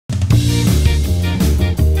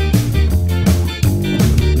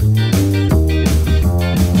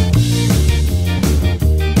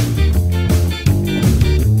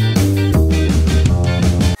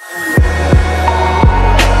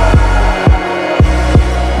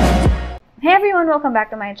everyone, welcome back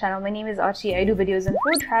to my channel. My name is Ochi. I do videos on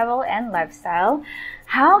food, travel, and lifestyle.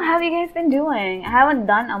 How have you guys been doing? I haven't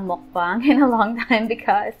done a mukbang in a long time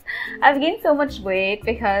because I've gained so much weight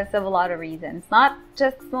because of a lot of reasons. Not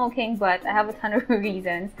just smoking, but I have a ton of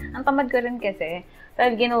reasons. Ang tamad ko rin kasi. So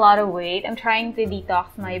I've gained a lot of weight. I'm trying to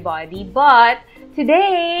detox my body. But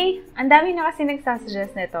today, ang dami na kasi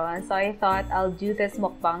nagsasuggest nito. So I thought I'll do this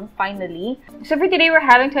mukbang finally. So for today, we're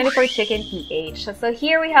having 24 chicken PH. So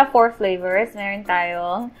here we have 4 flavors. Meron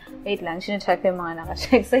tayong, wait lang, sino-check yung mga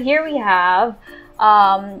nakacheck. So here we have,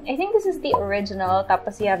 I think this is the original.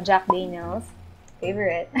 Tapos you have Jack Daniels.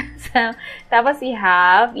 Favorite. So, tapos we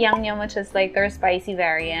have Yangnyeom, which is like their spicy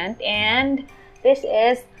variant. And this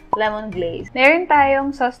is lemon glaze. Meron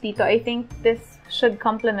tayong sauce dito. I think this should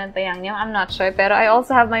complement the Yangnyeom. I'm not sure. Pero I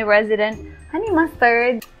also have my resident honey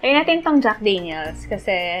mustard. Try natin tong Jack Daniels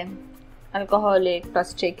kasi alcoholic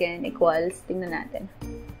plus chicken equals. Tingnan natin.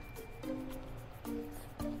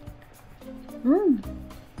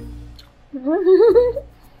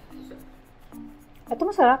 Ito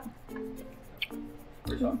masarap.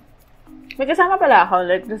 May kasama pala ako.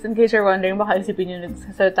 Like, just in case you're wondering, baka isipin nyo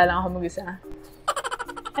nagsasalita lang ako mag-isa.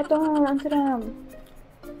 Ito, ang sarap.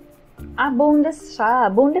 Boneless siya.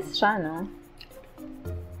 Boneless siya, no?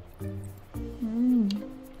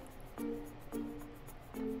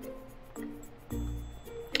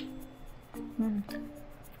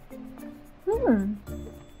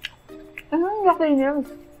 Ano yung Jack Daniels?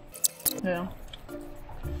 Yeah.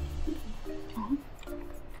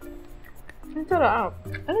 Ang sarap.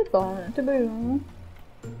 Ano ito? Ito ba yung?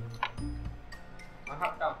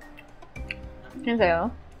 Mahap daw. Yan sa'yo?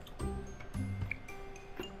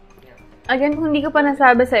 Again, kung hindi ko pa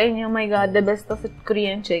nasabi sa inyo, oh my god, the best of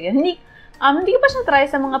Korean chicken. Hindi ko pa siya try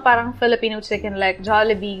sa mga parang Filipino chicken like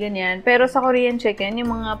Jollibee, ganyan. Pero sa Korean chicken, yung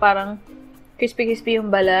mga parang crispy-crispy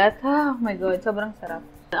yung balat. Oh my god, sobrang sarap.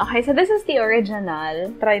 Okay, so this is the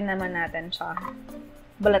original. Try naman natin siya.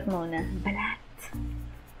 Balat muna. Balat.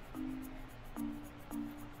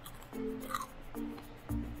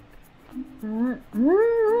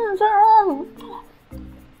 Sarap!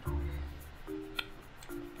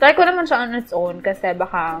 Try ko naman siya on its own kasi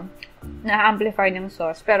baka na-amplify ng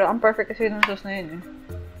sauce. Pero ang perfect kasi ng sauce na yun eh.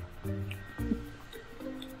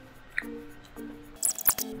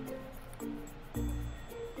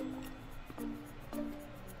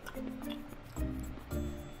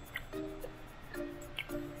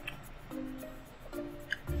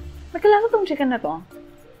 May kalasa tong chicken na to.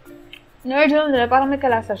 Yung original nila, parang may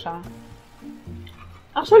kalasa siya.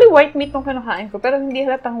 Actually, white meat tong kinakain ko, pero hindi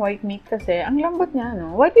halatang white meat kasi ang lambot niya,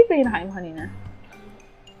 no? White meat ba yung nakain mo kanina?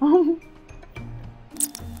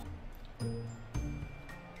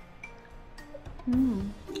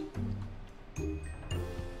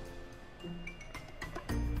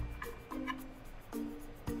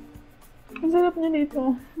 Ang sarap niya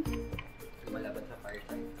dito. Malaban sa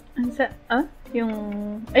fireside.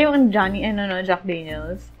 Yung Johnny, Jack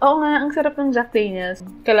Daniels. Oo nga, ang sarap ng Jack Daniels.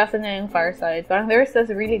 Kalasa niya yung fireside. Parang there's this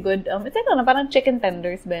really good, it's like, parang chicken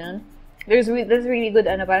tenders ba yun? There's really good,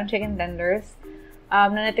 parang chicken tenders.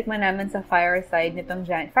 Na natikman namin sa fireside nitong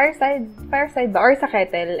Johnny. Fireside ba? Or sa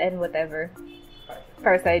kettle and whatever.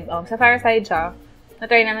 Fireside, sa fireside siya.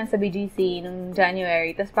 Na-try namin sa BGC nung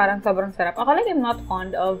January. Tapos parang sobrang sarap. Ako like, I'm not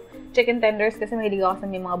fond of chicken tenders kasi mahilig ako sa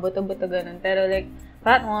may mga buto-buto ganun. Pero like,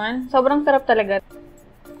 that one, sobrang sarap talaga.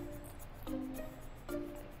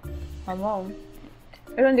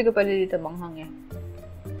 Pero hindi ko pala dito manghang eh.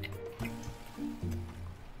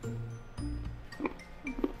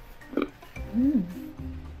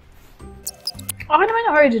 Okay naman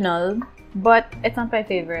yung original, but it's not my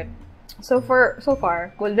favorite. So far,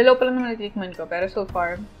 well, dalaw pa lang naman natikman ko, pero so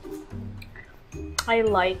far, I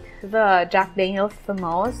like the Jack Daniels the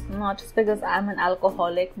most. Not just because I'm an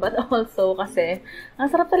alcoholic, but also kasi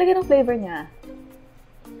ang sarap talaga ng flavor niya.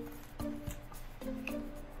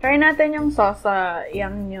 Try natin yung sauce sa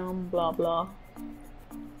Yangnyeom blah blah.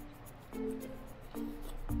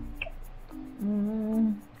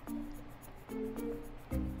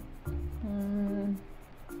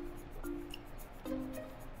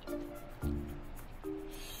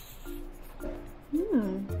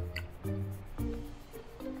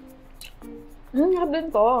 Harap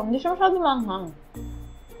din to. Hindi siya masyado manghang.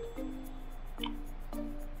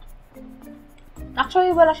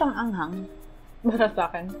 Actually, wala siyang anghang. Para sa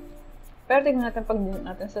akin. Pero tignan natin pag dinit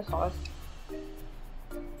natin sa sauce.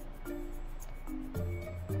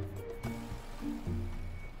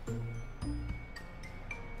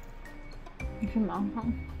 Hindi siya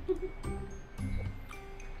maanghang.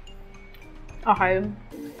 Okay.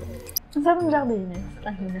 Ang sarap ng Jack Daniels.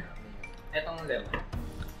 Ahina. Etong lemon.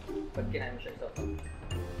 Pag kinain mo siya isoso.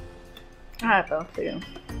 Ito. Sige.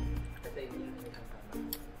 Kasi hindi lang siya tama.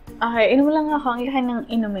 Okay, inom lang ako. Ang laki ng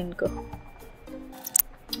inumin ko.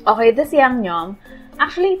 Okay, this Yangnyeom.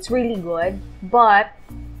 Actually, it's really good. But,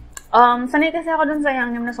 sanay kasi ako dun sa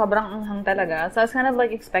Yangnyeom na sobrang anghang talaga. So, I was kind of like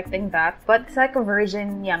expecting that. But it's like a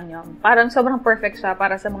virgin Yangnyeom. Parang sobrang perfect siya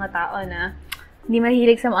para sa mga tao na hindi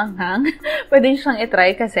mahilig sa maanghang. Pwede nyo siyang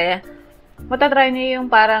itry kasi matatry nyo yung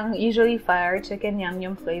parang usually fire chicken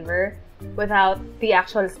Yangnyeom flavor without the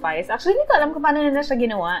actual spice. Actually, hindi ko alam kung paano nila siya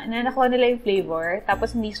ginawa. Nakuha nila yung flavor,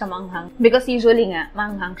 tapos hindi siya manghang. Because usually nga,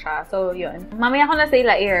 manghang siya. So, yun. Mamaya ko na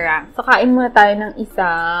sila i-rank. So, kain muna tayo ng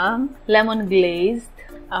isang lemon glazed.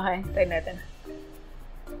 Okay, try natin.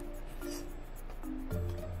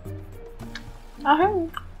 Okay.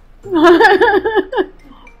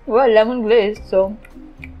 Well, lemon glazed, so...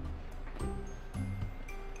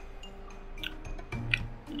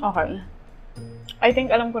 Okay. I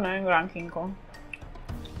think alam ko na yung ranking ko.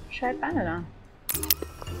 Shit, paano na?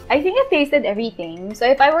 I think I've tasted everything. So,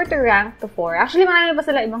 if I were to rank the 4, actually marami pa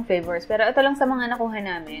sila ibang flavors, pero ito lang sa mga nakuha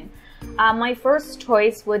namin. My first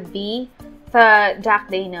choice would be the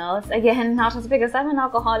Jack Daniels. Again, not just because I'm an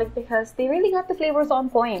alcoholic, because they really got the flavors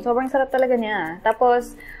on point. Sobrang sarap talaga niya.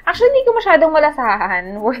 Tapos, actually hindi ko masyadong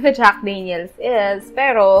malasahan where the Jack Daniels is,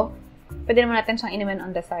 pero pwede naman natin siyang inumin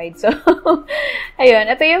on the side. So,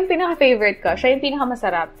 ayun. Ito yung pinaka-favorite ko. Siya yung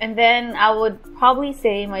pinaka-masarap. And then, I would probably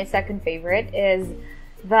say my second favorite is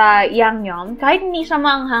the Yangnyeom. Kahit hindi siya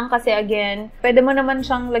maanghang kasi again, pwede mo naman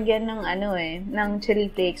siyang lagyan ng ng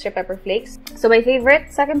chili flakes or pepper flakes. So, my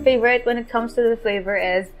favorite, second favorite when it comes to the flavor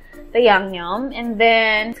is the Yangnyeom. And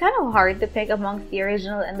then, it's kind of hard to pick amongst the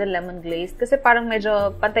original and the lemon glazed kasi parang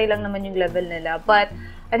medyo pantay lang naman yung level nila. But,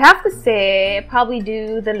 I'd have to say, I'd probably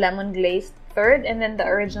do the lemon glazed third and then the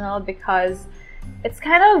original because it's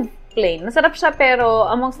kind of plain. Masarap siya pero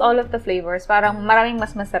amongst all of the flavors, parang maraming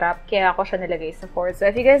mas masarap kaya ako siya nilagay sa fourth. So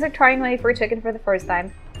if you guys are trying my fried chicken for the first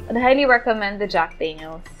time, I'd highly recommend the Jack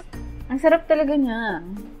Daniels. Ang sarap talaga niya.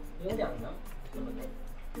 Yung Yangnyeom?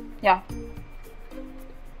 Yeah.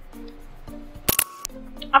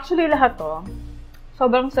 Actually, lahat to.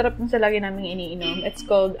 Sobrang sarap yung sa lagi namin iniinom. It's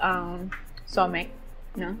called somek.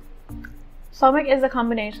 No? Somek is a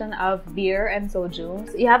combination of beer and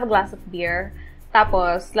soju. So, you have a glass of beer,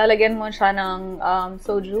 tapos lalagyan mo siya ng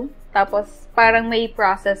soju, tapos parang may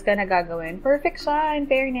process ka na gagawin. Perfect siya,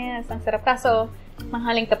 in fairness. Ang sarap. Kaso,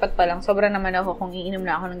 manghaling tapat pa lang. Sobra naman ako kung iinom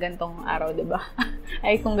na ako ng gantong araw, diba?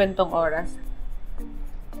 Ay, kung gantong oras.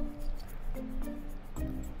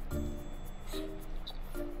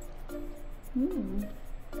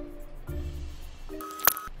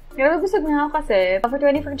 Grabe busog na ako kasi for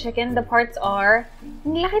 24 chicken, the parts are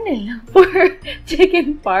ang laki nila for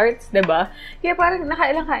chicken parts, diba? Kaya parang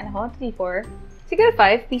nakailang kain ako, 3, 4. Siguro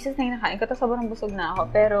 5 pieces na yung nakain ko, tapos sobrang busog na ako.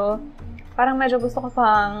 Pero parang medyo gusto ko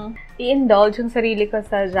pang i-indulge yung sarili ko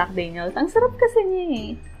sa Jack Daniels. Ang sarap kasi niya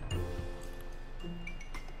eh.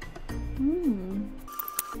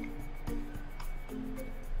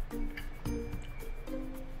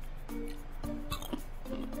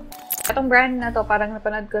 Itong brand na to, parang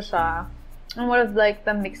napanood ko siya in one of like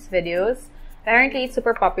the mixed videos. Apparently, it's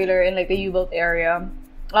super popular in like the U-Bolt area.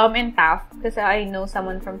 In Taft, kasi I know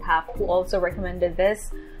someone from Taft who also recommended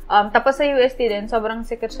this. Tapos sa UST din, sobrang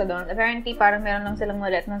sikat siya doon. Apparently, parang meron lang silang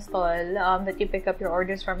maliit na stall that you pick up your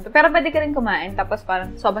orders from. Pero pwede ka rin kumain, tapos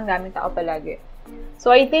parang sobrang daming tao palagi.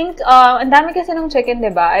 So, I think, ang dami kasi ng chicken,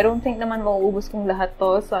 diba? I don't think naman mauubos kong lahat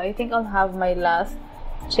to. So, I think I'll have my last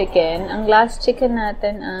chicken. Ang last chicken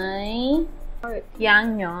natin ay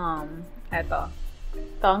Yangnyeom. Ito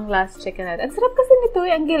ang last chicken natin. Ang sarap kasi nito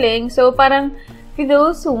eh. Ang giling. So, parang for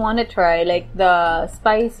those who want to try like the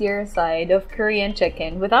spicier side of Korean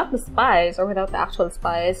chicken without the spice or without the actual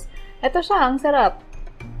spice, ito siya. Ang sarap.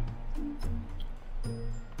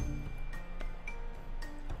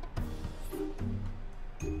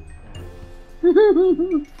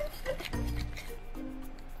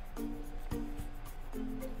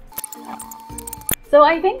 So,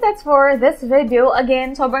 I think that's for this video.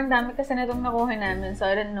 Again, sobrang dami kasi na itong nakuha namin. So,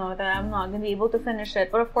 I didn't know that I'm not gonna be able to finish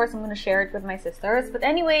it. But of course, I'm gonna share it with my sisters. But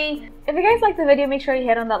anyway, if you guys like the video, make sure you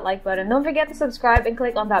hit on that like button. Don't forget to subscribe and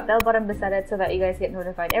click on that bell button beside it so that you guys get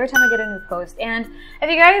notified every time I get a new post. And if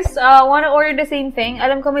you guys want to order the same thing,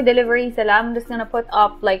 alam ko may delivery sila. I'm just gonna put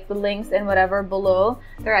up like the links and whatever below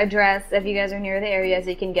their address if you guys are near the area so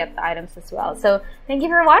you can get the items as well. So, thank you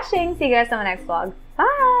for watching. See you guys on the next vlog.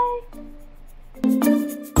 Bye!